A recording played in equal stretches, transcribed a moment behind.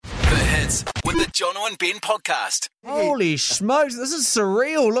Weekends with the Jono and Ben podcast. Holy smokes, this is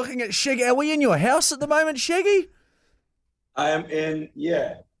surreal looking at Shaggy. Are we in your house at the moment, Shaggy? I'm in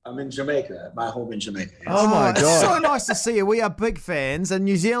Jamaica, at my home in Jamaica. Yes. Oh my It's God. so nice to see you. We are big fans, and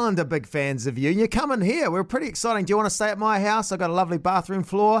New Zealand are big fans of you. You're coming here. We're pretty exciting. Do you want to stay at my house? I've got a lovely bathroom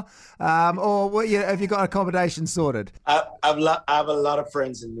floor. Have you got accommodation sorted? I have a lot of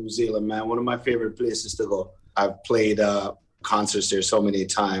friends in New Zealand, man. One of my favorite places to go. I've played concerts there so many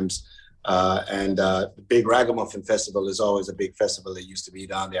times. And the Big Ragamuffin Festival is always a big festival that used to be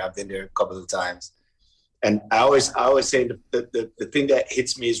down there. I've been there a couple of times. And I always say the thing that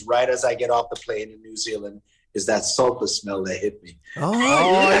hits me is right as I get off the plane in New Zealand is that sulfur smell that hit me. Oh,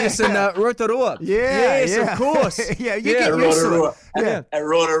 Yes, in Rotorua. Yes, yeah. of course. Yeah, you Yeah, get used to it. Rotorua. Yeah. At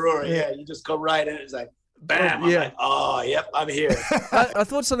Rotorua, yeah. You just come right in. It's like, bam. I'm like, oh, yep, I'm here. I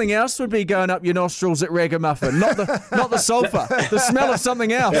thought something else would be going up your nostrils at Ragamuffin, not the sulphur, the smell of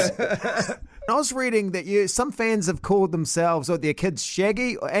something else. I was reading that some fans have called themselves or their kids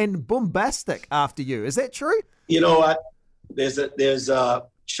Shaggy and Bombastic after you. Is that true? You know what? There's a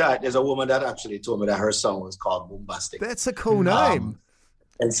woman that actually told me that her song was called Bombastic. That's a cool name.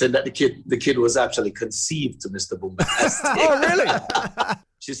 And said that the kid was actually conceived to Mr. Bombastic. Oh, really?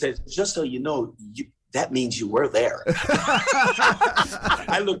 She said, just so you know, that means you were there.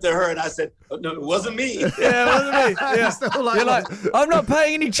 I looked at her and I said, oh, no, it wasn't me. Yeah, it wasn't me. Yeah. You're like, I'm not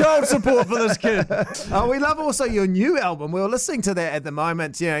paying any child support for this kid. We love also your new album. We're listening to that at the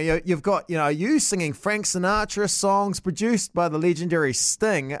moment. You know, you've got you singing Frank Sinatra songs produced by the legendary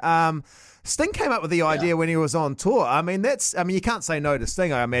Sting. Sting came up with the idea when he was on tour. I mean, you can't say no to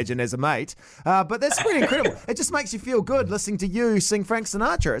Sting, I imagine, as a mate. But that's pretty incredible. It just makes you feel good listening to you sing Frank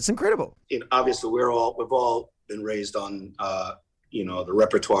Sinatra. It's incredible. Obviously, we've all been raised on, the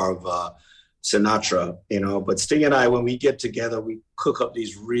repertoire of Sinatra, But Sting and I, when we get together, we cook up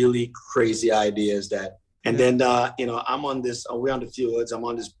these really crazy ideas and then, I'm on this, we're on the fjords, I'm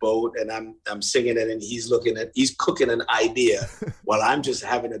on this boat and I'm singing it and he's cooking an idea while I'm just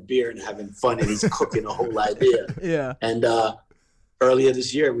having a beer and having fun and he's cooking a whole idea. Yeah. And earlier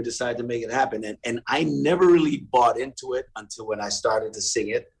this year, we decided to make it happen. And I never really bought into it until when I started to sing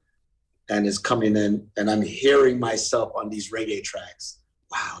it and it's coming in and I'm hearing myself on these reggae tracks.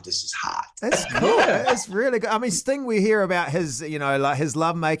 Wow, this is hot. That's cool. That's really good. I mean, Sting, we hear about his, his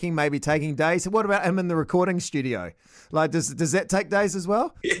love making maybe taking days. What about him in the recording studio? Like, does that take days as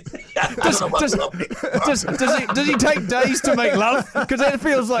well? Does he take days to make love? Because that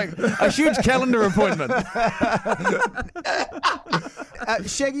feels like a huge calendar appointment.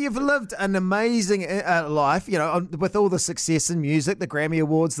 Shaggy, you've lived an amazing life, with all the success in music, the Grammy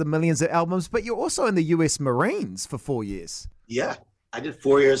Awards, the millions of albums, but you're also in the US Marines for 4 years. Yeah. I did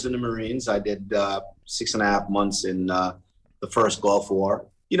 4 years in the Marines. I did 6.5 months in the first Gulf War.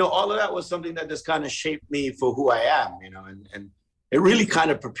 All of that was something that just kind of shaped me for who I am, and it really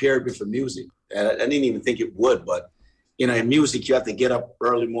kind of prepared me for music. And I didn't even think it would, but, in music, you have to get up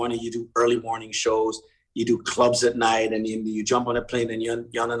early morning. You do early morning shows. You do clubs at night, and you jump on a plane and you're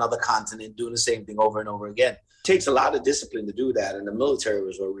on another continent doing the same thing over and over again. It takes a lot of discipline to do that, and the military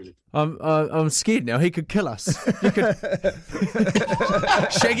was what really. I'm scared now. He could kill us.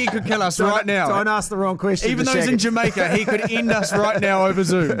 Shaggy could kill us right now. Don't ask the wrong question. Even though he's in Jamaica, he could end us right now over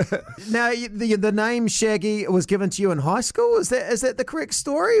Zoom. Now, the name Shaggy was given to you in high school. Is that the correct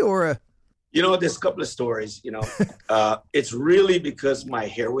story, or? There's a couple of stories. It's really because my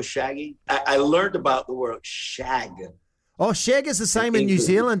hair was shaggy. I learned about the word shag. Oh, shag is the same in New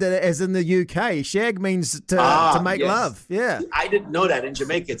Zealand as in the UK. Shag means to make love. Yeah. I didn't know that. In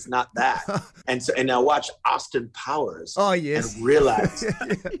Jamaica, it's not that. And I watched Austin Powers. Oh, yes. And realized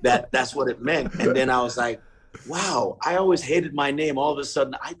that's what it meant. And then I was like, wow, I always hated my name. All of a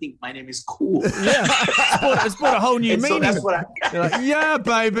sudden, I think my name is cool. Yeah. It's brought a whole new and meaning. So that's what You're like, yeah,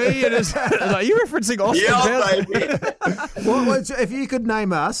 baby. It is. Like, you're referencing Austin Powers. baby. Well, if you could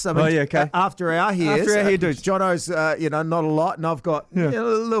name us, I mean, after our hairdos, Jono's, not a lot, and I've got a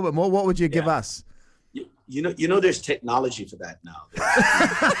little bit more. What would you give us? There's technology for that now,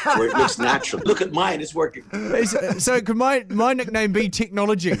 where it looks natural. Look at mine; it's working. So could my nickname be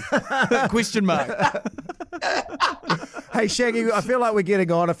Technology? Question mark. Hey, Shaggy, I feel like we're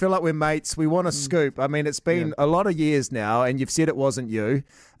getting on. I feel like we're mates. We want a scoop. I mean, it's been a lot of years now, and you've said it wasn't you.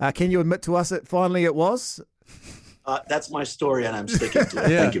 Can you admit to us that finally it was? That's my story, and I'm sticking to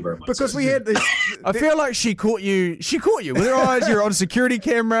it. Yeah. Thank you very much. Because we had this. I feel like she caught you with her eyes. You're on security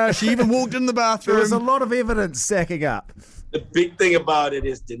camera. She even walked in the bathroom. There was a lot of evidence stacking up. The big thing about it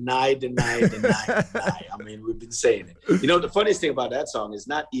is deny, deny, deny, deny. I mean, we've been saying it. You know, the funniest thing about that song is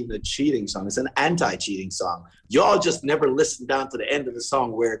not even a cheating song. It's an anti-cheating song. Y'all just never listen down to the end of the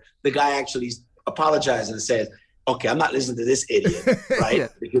song where the guy actually apologizes and says, okay, I'm not listening to this idiot, right? Yeah.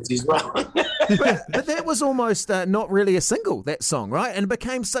 Because he's wrong. But that was almost not really a single, that song, right? And it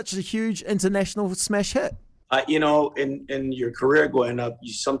became such a huge international smash hit. You know, in your career going up,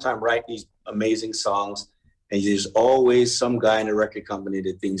 you sometimes write these amazing songs, and there's always some guy in a record company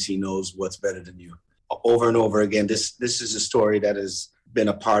that thinks he knows what's better than you. Over and over again, this is a story that has been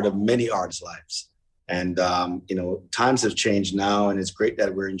a part of many artists' lives. And, you know, times have changed now, and it's great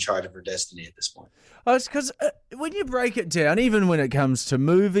that we're in charge of our destiny at this point. Oh, it's because when you break it down, even when it comes to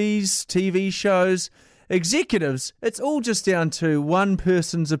movies, TV shows, executives, it's all just down to one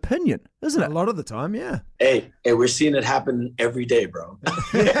person's opinion, isn't A it? lot of the time, yeah. Hey, we're seeing it happen every day, bro.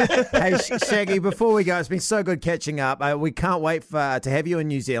 Hey, Shaggy, before we go, it's been so good catching up. We can't wait to have you in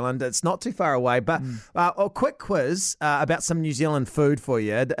New Zealand. It's not too far away, but a quick quiz about some New Zealand food for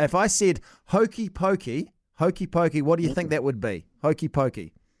you. If I said hokey pokey, what do you think that would be? Hokey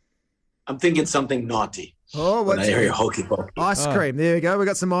pokey. I'm thinking something naughty. Oh, When I what's hear hokey pokey. ice cream? There we go. We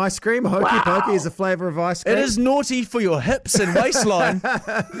got some ice cream. Hokey pokey is a flavour of ice cream. It is naughty for your hips and waistline.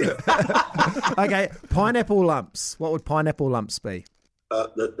 Okay, pineapple lumps. What would pineapple lumps be?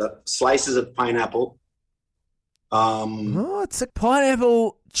 The slices of pineapple. Oh, it's a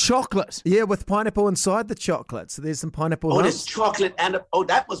Pineapple chocolate. yeah, with pineapple inside the chocolate. So there's some pineapple There's lumps. chocolate and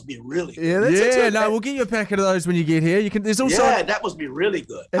that must be really good. Yeah, that's Yeah, it. no, we'll get you a packet of those when you get here. You can. There's also Yeah, that must be really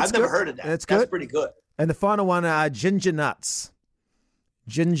good. It's I've never good. heard of that. It's That's good. pretty good. And the final one are ginger nuts.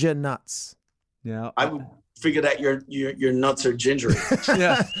 Ginger nuts. yeah, I would figure that your nuts are gingery.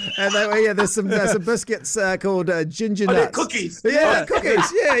 yeah. And there's some biscuits called ginger Are they nuts. cookies? Yeah,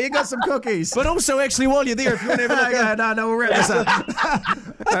 cookies. Yeah, you got some cookies. But also, actually, while you're there, if you want to have a look, No, we'll wrap this up.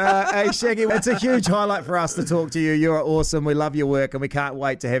 Hey, Shaggy, it's a huge highlight for us to talk to you. You're awesome. We love your work, and we can't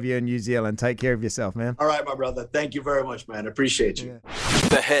wait to have you in New Zealand. Take care of yourself, man. All right, my brother. Thank you very much, man. Appreciate you.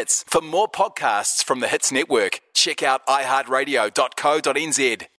 The Hits. For more podcasts from the Hits Network, check out iHeartRadio.co.nz.